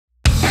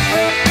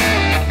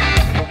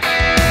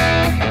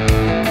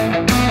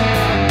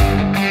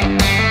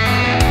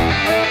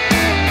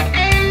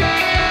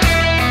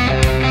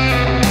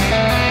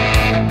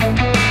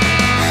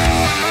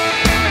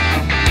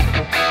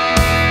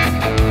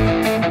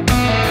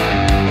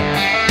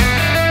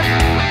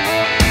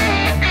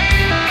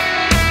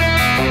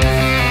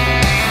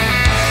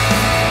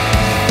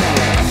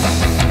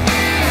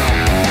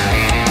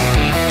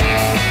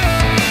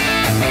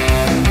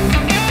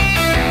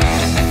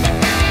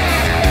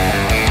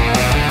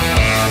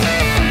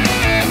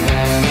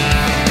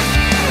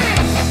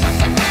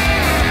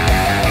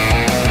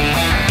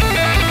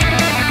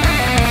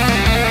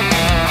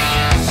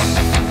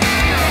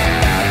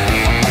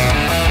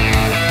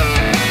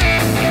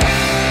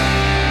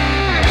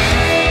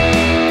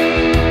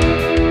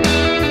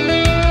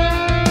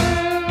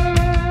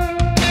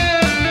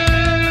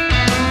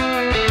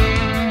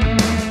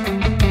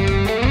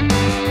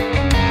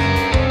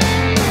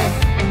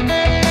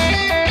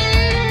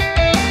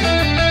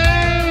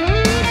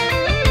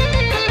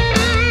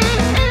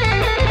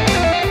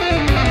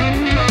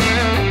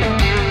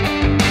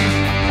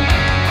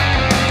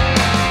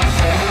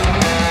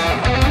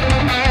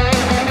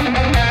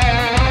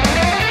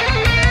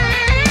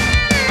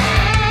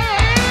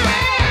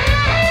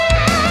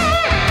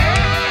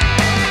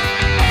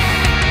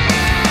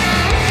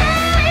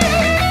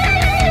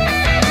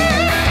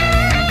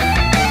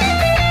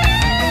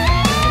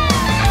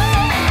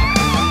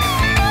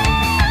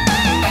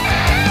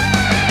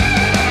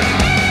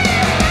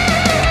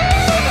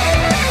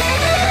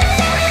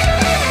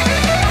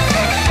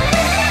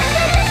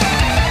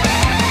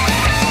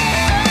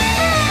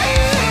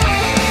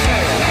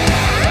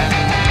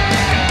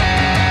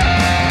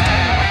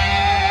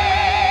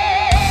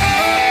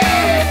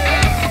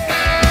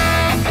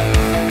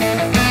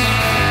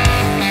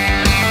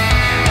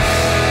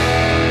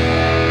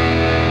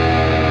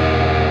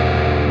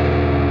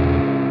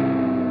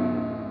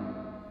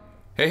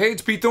Hey,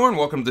 it's Pete Thorn.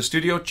 Welcome to the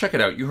studio. Check it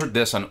out. You heard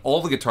this on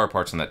all the guitar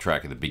parts on that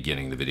track at the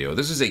beginning of the video.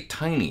 This is a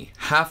tiny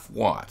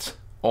half-watt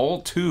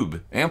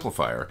all-tube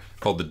amplifier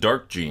called the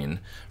Dark Gene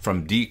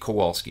from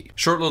Kowalski.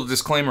 Short little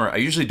disclaimer, I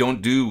usually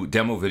don't do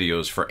demo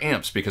videos for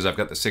amps because I've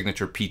got the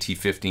signature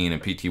PT15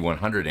 and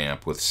PT100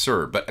 amp with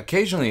Sir, but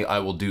occasionally I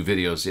will do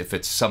videos if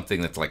it's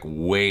something that's like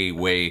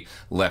way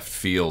left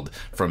field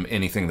from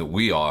anything that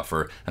we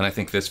offer, and I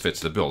think this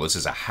fits the bill. This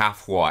is a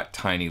half-watt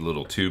tiny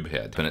little tube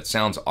head, and it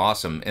sounds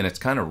awesome, and it's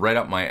kind of right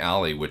up my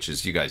alley, which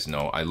is, you guys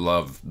know, I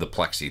love the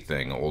PLEXI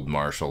thing, old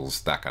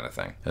Marshalls, that kind of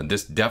thing. And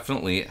this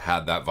definitely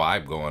had that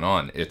vibe going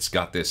on. It's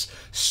got this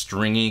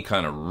stringy,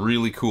 kind of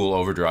really cool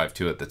overdrive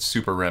to it that's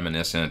super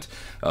reminiscent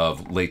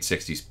of late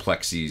 60s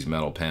PLEXIs,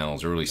 metal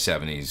panels, early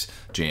 70s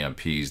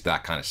JMPs,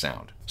 that kind of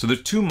sound. So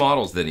there's two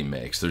models that he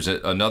makes. There's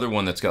another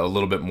one that's got a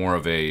little bit more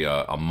of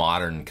a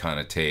modern kind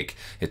of take.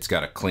 It's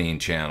got a clean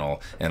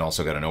channel and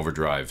also got an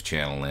overdrive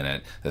channel in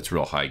it that's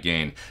real high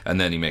gain. And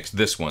then he makes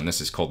this one.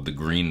 This is called the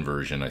green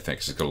version, I think.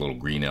 It's got a little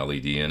green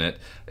LED in it.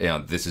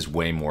 And this is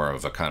way more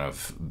of a kind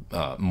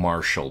of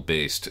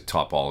Marshall-based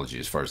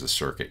topology as far as the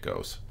circuit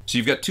goes. So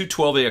you've got two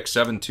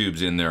 12AX7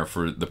 tubes in there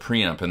for the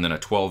preamp and then a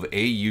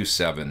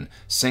 12AU7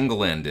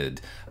 single-ended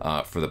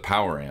for the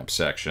power amp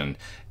section.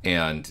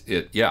 And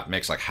it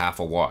makes like half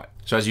a watt.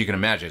 So as you can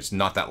imagine, it's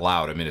not that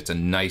loud. I mean, it's a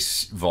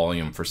nice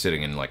volume for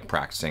sitting and like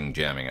practicing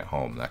jamming at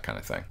home, that kind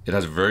of thing. It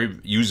has a very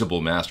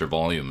usable master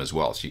volume as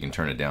well, so you can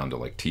turn it down to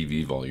like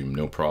TV volume,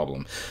 no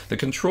problem. The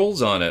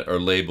controls on it are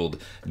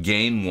labeled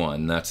gain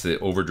 1, that's the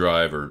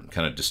overdrive or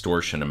kind of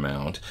distortion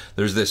amount.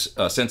 There's this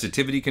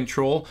sensitivity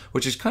control,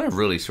 which is kind of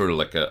really sort of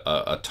like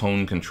a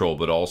tone control,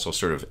 but also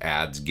sort of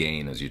adds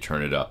gain as you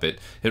turn it up. It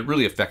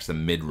really affects the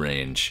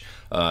mid-range.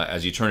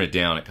 As you turn it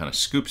down, it kind of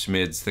scoops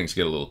mids, things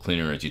get a little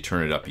cleaner. As you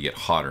turn it up, you get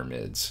hotter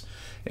mids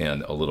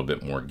and a little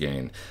bit more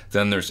gain.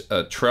 Then there's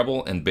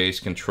treble and bass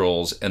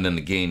controls, and then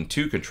the gain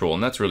 2 control,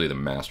 and that's really the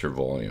master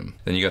volume.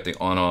 Then you got the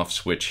on-off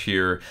switch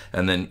here,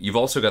 and then you've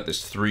also got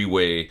this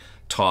three-way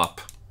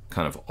top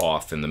kind of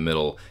off in the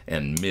middle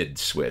and mid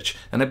switch.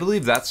 And I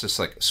believe that's just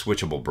like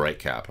switchable bright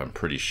cap, I'm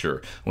pretty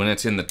sure. When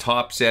it's in the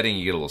top setting,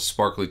 you get a little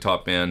sparkly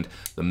top end.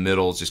 The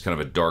middle is just kind of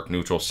a dark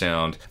neutral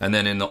sound. And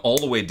then in the all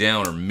the way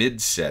down or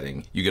mid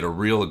setting, you get a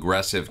real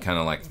aggressive kind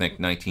of like, think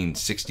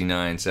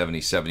 1969,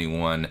 70,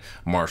 71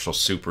 Marshall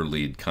Super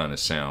Lead kind of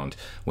sound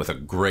with a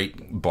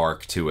great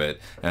bark to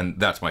it. And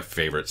that's my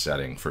favorite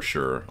setting for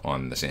sure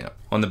on this amp.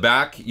 On the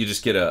back, you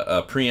just get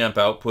a preamp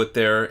output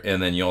there,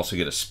 and then you also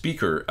get a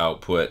speaker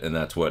output, and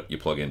that's what you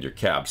plug into your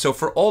cab. So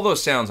for all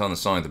those sounds on the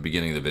song at the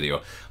beginning of the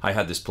video, I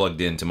had this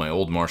plugged into my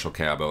old Marshall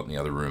cab out in the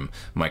other room,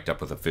 mic'd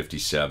up with a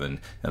 57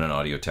 and an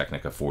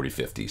Audio-Technica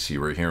 4050. So you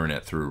were hearing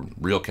it through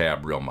real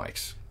cab, real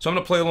mics. So I'm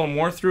going to play a little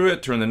more through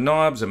it, turn the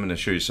knobs, I'm going to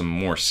show you some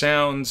more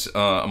sounds.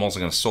 I'm also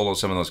going to solo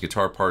some of those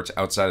guitar parts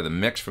outside of the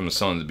mix from the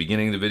song at the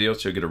beginning of the video,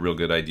 so you'll get a real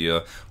good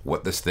idea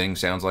what this thing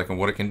sounds like and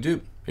what it can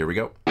do. Here we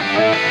go.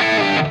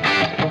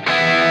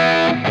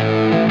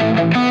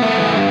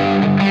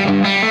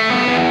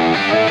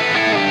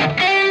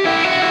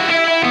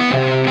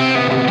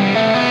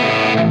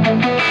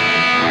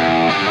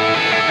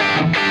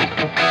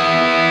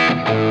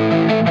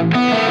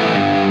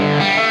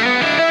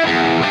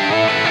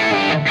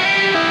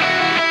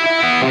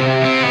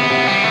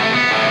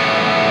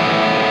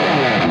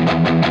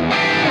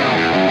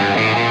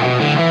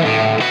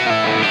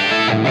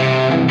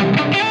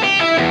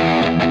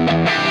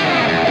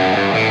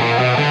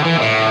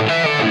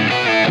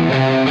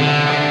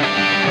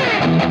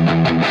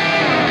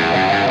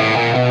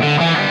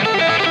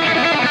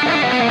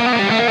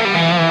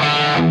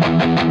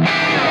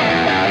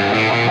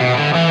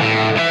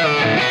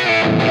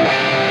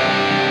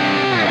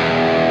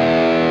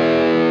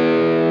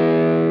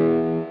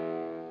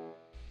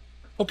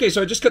 Okay,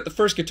 so I just cut the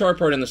first guitar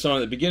part in the song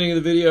at the beginning of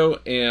the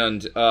video,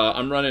 and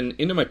I'm running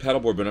into my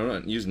pedal board, but I'm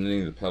not using any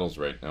of the pedals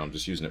right now. I'm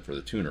just using it for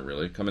the tuner,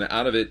 really. Coming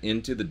out of it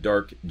into the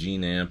Dark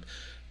Gene amp,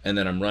 and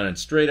then I'm running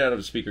straight out of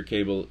the speaker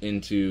cable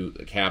into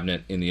a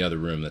cabinet in the other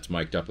room that's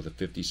mic'd up with a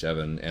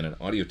 57 and an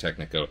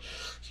Audio-Technica,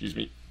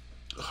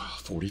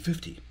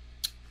 4050.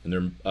 And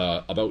they're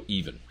about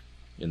even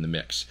in the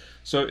mix.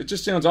 So it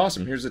just sounds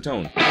awesome. Here's the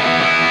tone.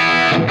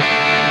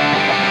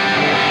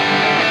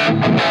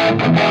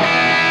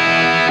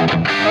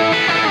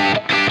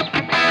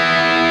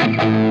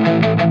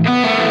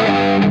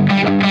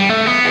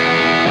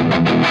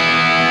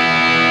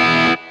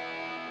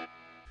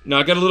 Now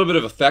I got a little bit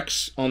of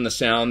effects on the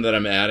sound that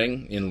I'm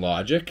adding in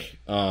Logic.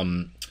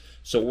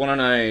 So why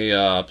don't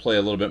I play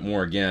a little bit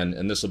more again,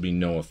 and this will be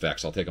no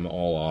effects. I'll take them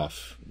all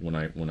off when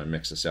I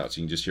mix this out, so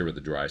you can just hear what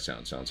the dry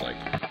sound sounds like.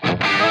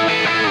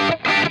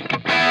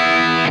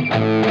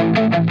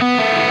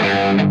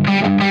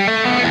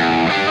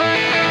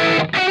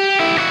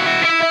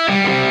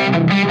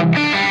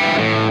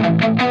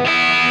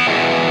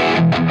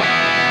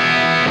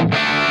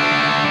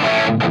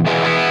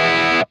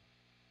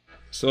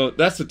 So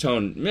that's the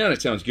tone. Man,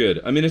 it sounds good.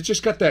 I mean, it's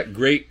just got that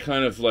great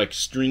kind of like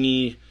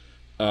stringy,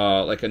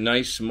 like a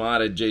nice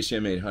modded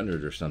JCM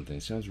 800 or something.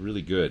 It sounds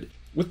really good.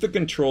 With the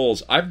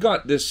controls, I've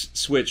got this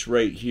switch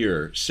right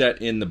here set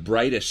in the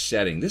brightest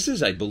setting. This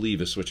is, I believe,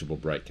 a switchable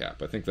bright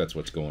cap. I think that's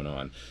what's going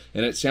on.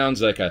 And it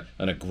sounds like an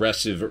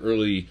aggressive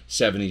early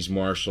 70s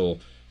Marshall,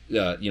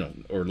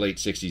 or late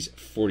 60s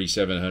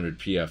 4700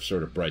 PF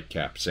sort of bright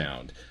cap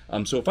sound.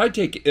 So if I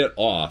take it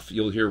off,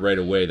 you'll hear right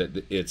away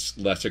that it's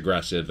less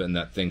aggressive and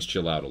that things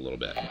chill out a little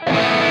bit.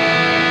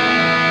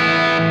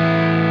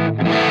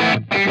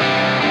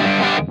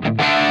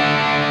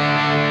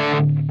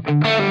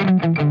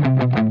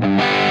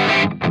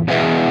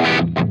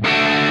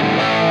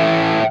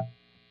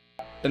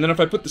 And then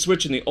if I put the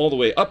switch in the all the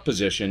way up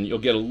position, you'll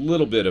get a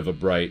little bit of a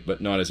bright,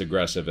 but not as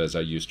aggressive as I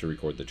used to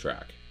record the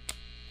track.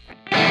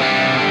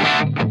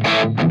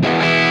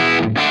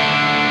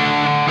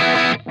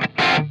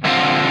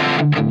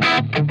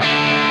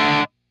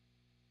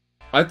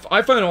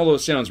 I find all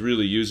those sounds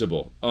really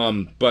usable,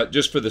 but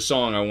just for the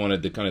song, I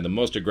wanted the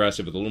most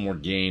aggressive with a little more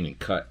gain and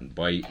cut and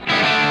bite.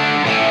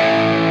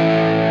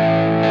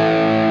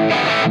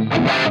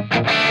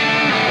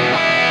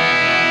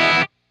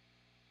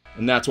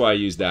 And that's why I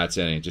used that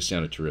setting. It just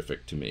sounded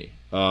terrific to me.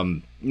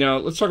 Now,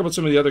 let's talk about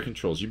some of the other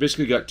controls. You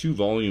basically got two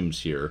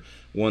volumes here.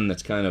 One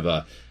that's kind of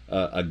a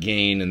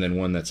gain, and then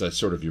one that's a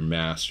sort of your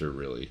master,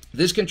 really.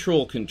 This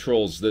control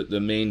controls, the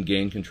main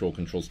gain control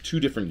controls two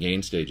different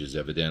gain stages,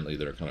 evidently,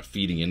 that are kind of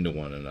feeding into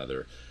one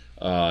another.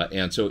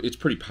 And so it's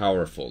pretty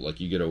powerful.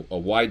 Like, you get a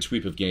wide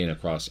sweep of gain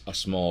across a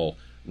small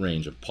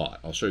range of pot.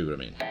 I'll show you what I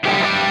mean.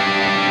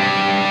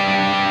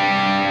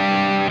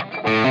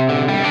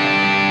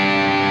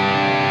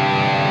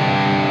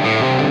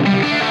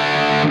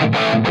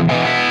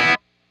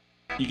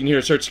 You can hear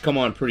it starts to come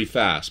on pretty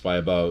fast by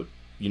about,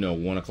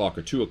 1 o'clock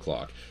or 2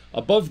 o'clock.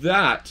 Above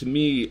that, to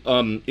me,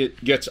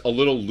 it gets a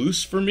little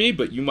loose for me,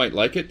 but you might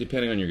like it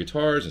depending on your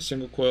guitars and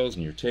single coils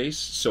and your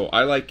tastes. So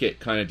I like it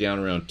kind of down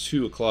around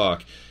 2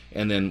 o'clock,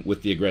 and then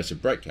with the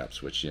aggressive bright cap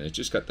switch in. It's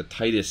just got the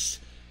tightest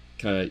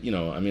kind of,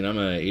 I'm an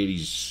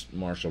 80s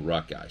Marshall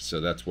rock guy, so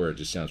that's where it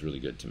just sounds really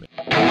good to me.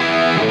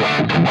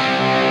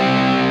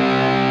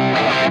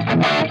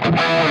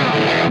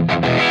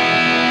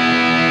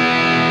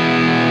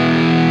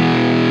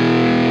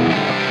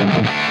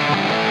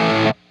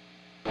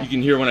 You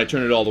can hear when I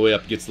turn it all the way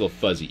up, it gets a little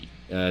fuzzy.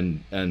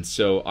 And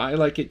so I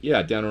like it,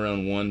 down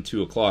around 1,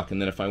 2 o'clock.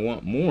 And then if I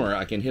want more,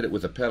 I can hit it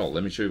with a pedal.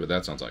 Let me show you what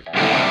that sounds like.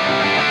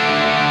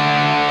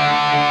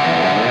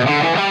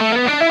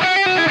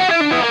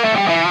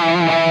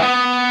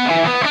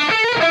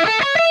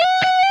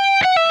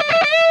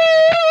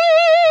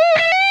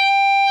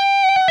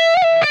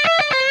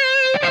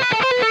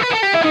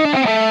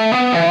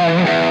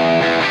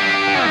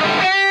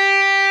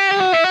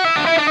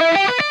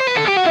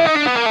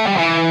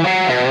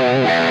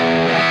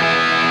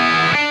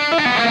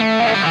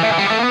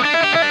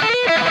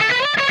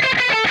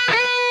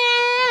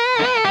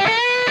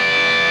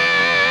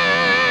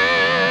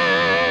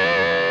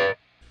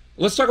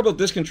 Let's talk about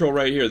this control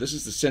right here. This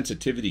is the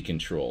sensitivity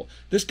control.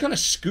 This kind of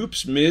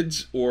scoops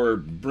mids or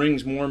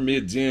brings more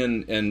mids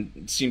in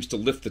and seems to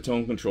lift the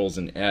tone controls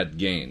and add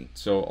gain.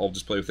 So I'll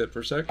just play with it for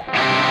a sec.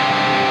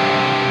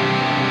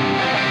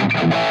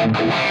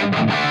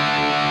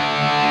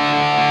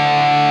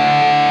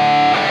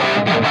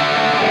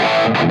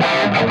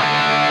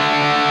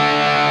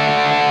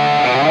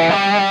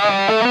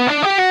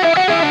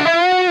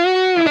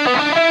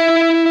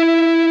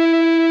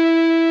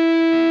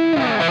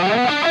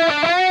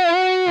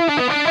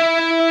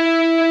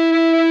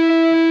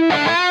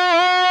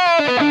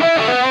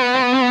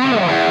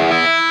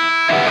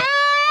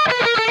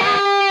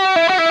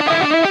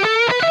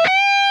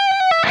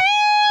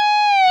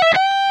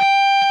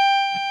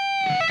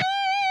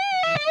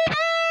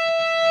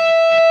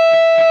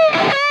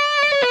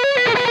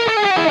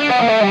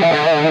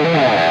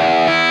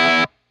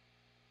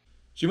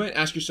 So you might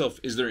ask yourself,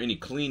 is there any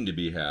clean to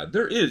be had?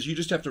 There is. You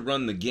just have to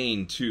run the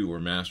gain 2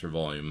 or master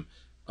volume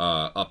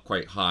up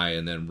quite high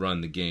and then run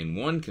the gain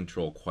 1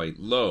 control quite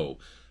low.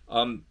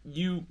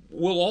 You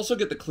will also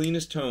get the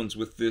cleanest tones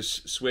with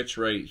this switch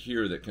right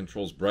here that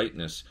controls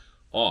brightness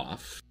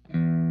off.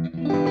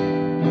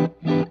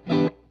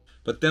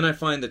 But then I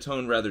find the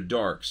tone rather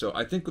dark. So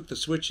I think with the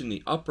switch in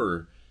the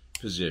upper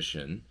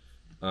position,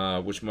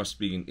 which must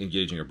be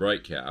engaging a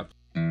bright cap,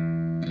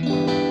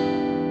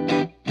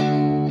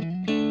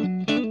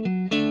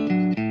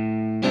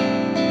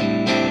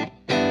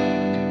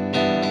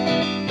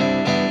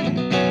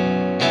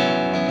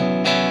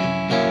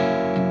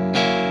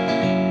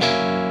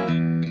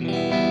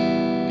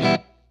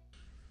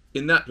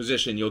 in that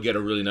position, you'll get a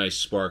really nice,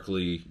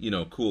 sparkly,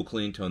 cool,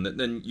 clean tone that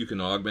then you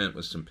can augment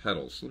with some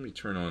pedals. So let me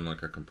turn on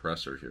like a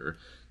compressor here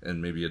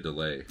and maybe a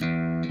delay.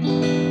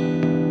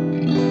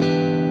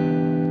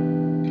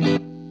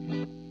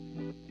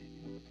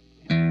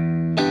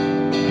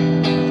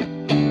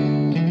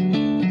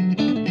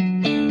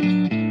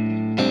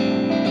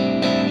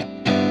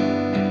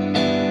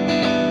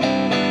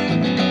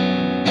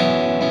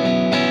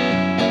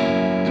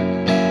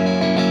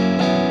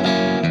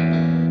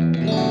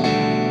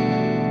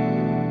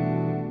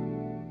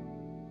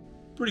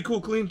 Pretty pretty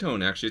cool clean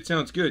tone, actually. It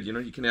sounds good. You know,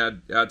 you can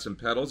add some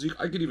pedals.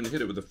 I could even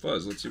hit it with a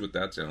fuzz. Let's see what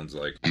that sounds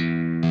like.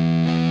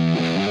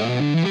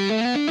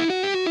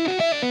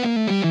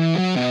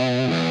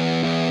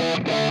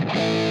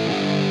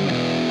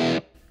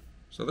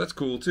 So that's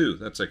cool too.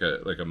 That's like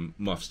a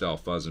muff style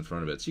fuzz in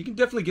front of it. So you can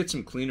definitely get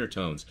some cleaner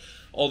tones.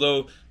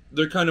 Although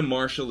they're kind of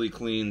martially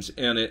cleans,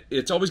 and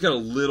it's always got a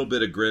little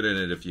bit of grit in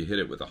it if you hit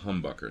it with a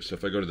humbucker. So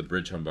if I go to the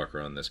bridge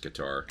humbucker on this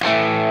guitar,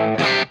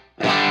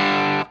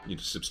 you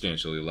get a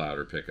substantially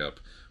louder pickup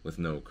with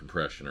no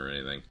compression or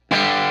anything.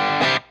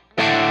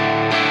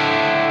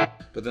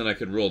 But then I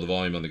could roll the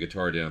volume on the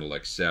guitar down to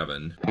like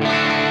 7. It's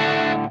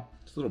a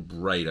little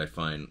bright, I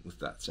find, with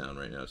that sound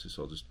right now,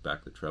 so I'll just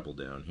back the treble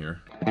down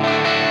here.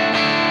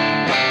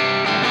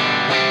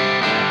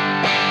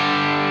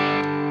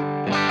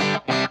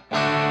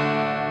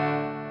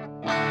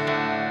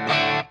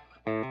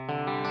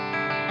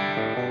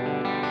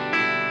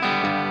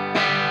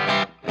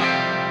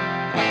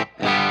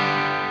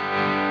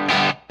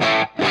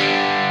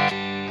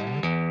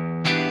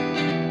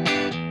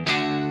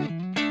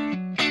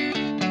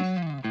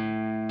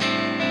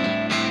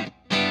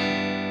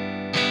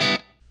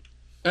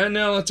 And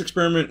now let's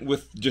experiment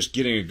with just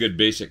getting a good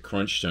basic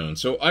crunch tone.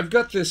 So I've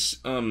got this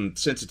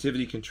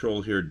sensitivity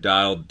control here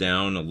dialed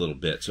down a little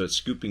bit, so it's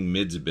scooping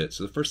mids a bit.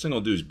 So the first thing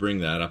I'll do is bring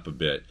that up a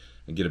bit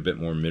and get a bit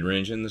more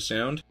mid-range in the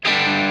sound.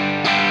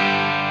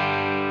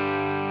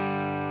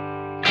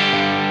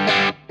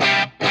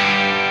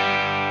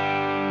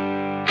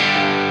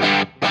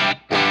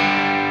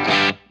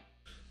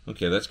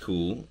 Okay, that's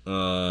cool.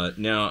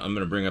 Now I'm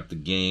going to bring up the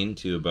gain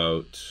to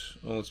about,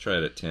 well, let's try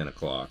it at 10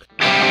 o'clock.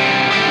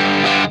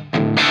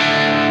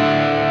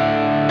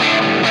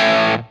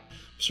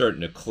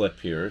 Starting to clip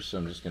here, so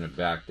I'm just going to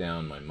back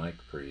down my mic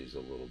pre's a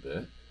little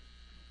bit.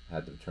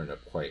 Had them turned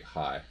up quite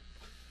high.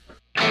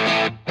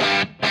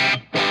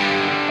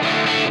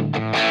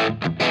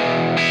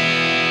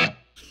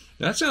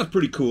 That sounds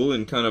pretty cool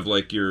in kind of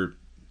like your,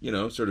 you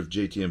know, sort of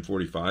JTM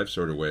 45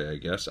 sort of way, I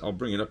guess. I'll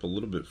bring it up a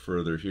little bit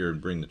further here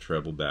and bring the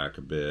treble back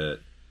a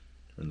bit.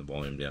 Turn the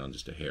volume down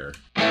just a hair.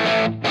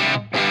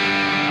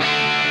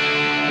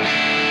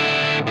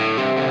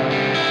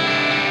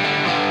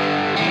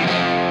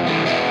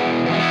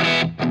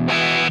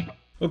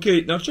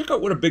 Okay, now check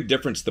out what a big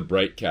difference the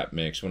bright cap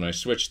makes. When I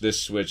switch this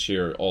switch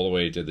here all the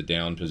way to the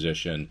down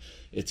position,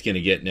 it's going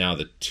to get now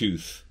the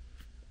teeth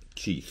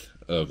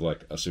of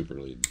like a super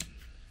lead.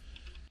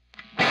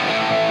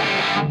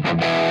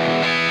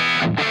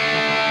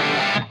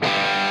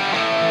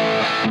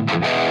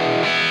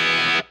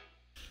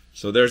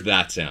 So there's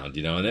that sound,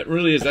 you know, and it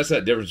really is, that's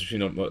that difference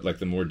between like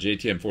the more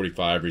JTM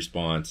 45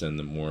 response and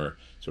the more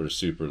sort of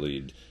super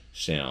lead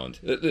sound.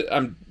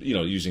 I'm, you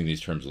know, using these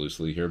terms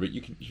loosely here, but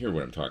you can hear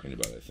what I'm talking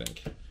about, I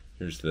think.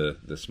 Here's the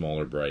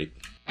smaller bright.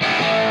 And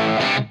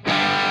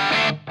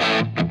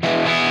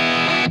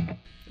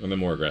the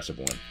more aggressive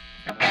one.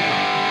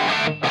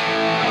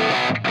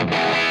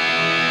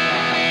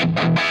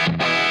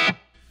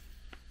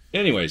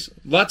 Anyways,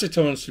 lots of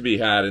tones to be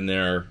had in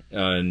there,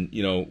 and,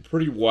 you know,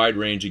 pretty wide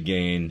range of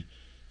gain.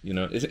 You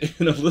know,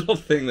 in a little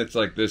thing that's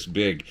like this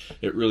big,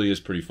 it really is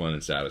pretty fun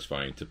and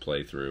satisfying to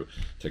play through,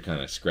 to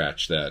kind of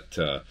scratch that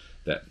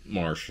that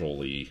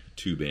Marshall-y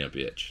tube amp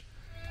itch.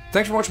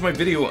 Thanks for watching my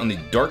video on the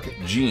Dark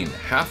Gene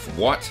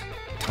half-watt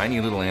tiny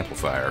little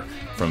amplifier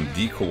from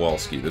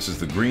Kowalski. This is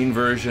the green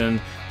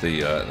version,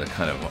 the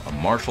kind of a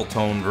Marshall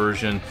tone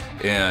version,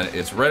 and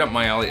it's right up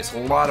my alley. It's a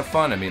lot of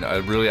fun. I mean, I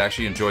really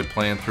actually enjoyed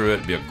playing through it.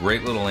 It'd be a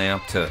great little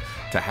amp to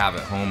have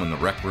at home in the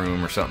rec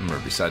room or something, or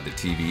beside the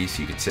TV,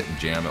 so you could sit and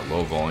jam at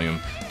low volume.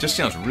 Just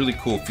sounds really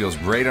cool, feels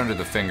great under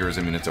the fingers.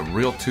 I mean, it's a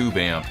real tube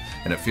amp,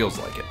 and it feels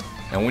like it.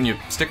 And when you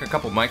stick a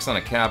couple mics on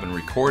a cab and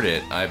record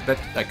it, I bet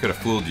I could have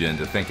fooled you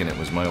into thinking it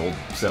was my old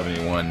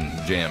 71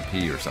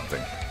 JMP or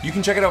something. You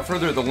can check it out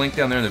further at the link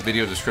down there in the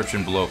video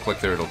description below. Click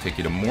there, it'll take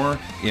you to more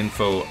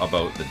info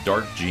about the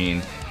Dark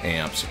Gene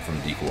amps from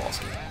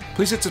Kowalski.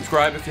 Please hit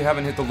subscribe. If you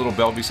haven't hit the little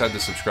bell beside the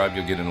subscribe,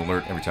 you'll get an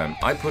alert every time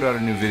I put out a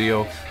new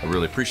video. I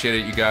really appreciate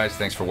it, you guys.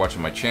 Thanks for watching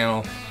my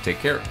channel. Take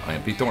care. I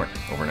am Thorn.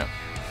 Over now.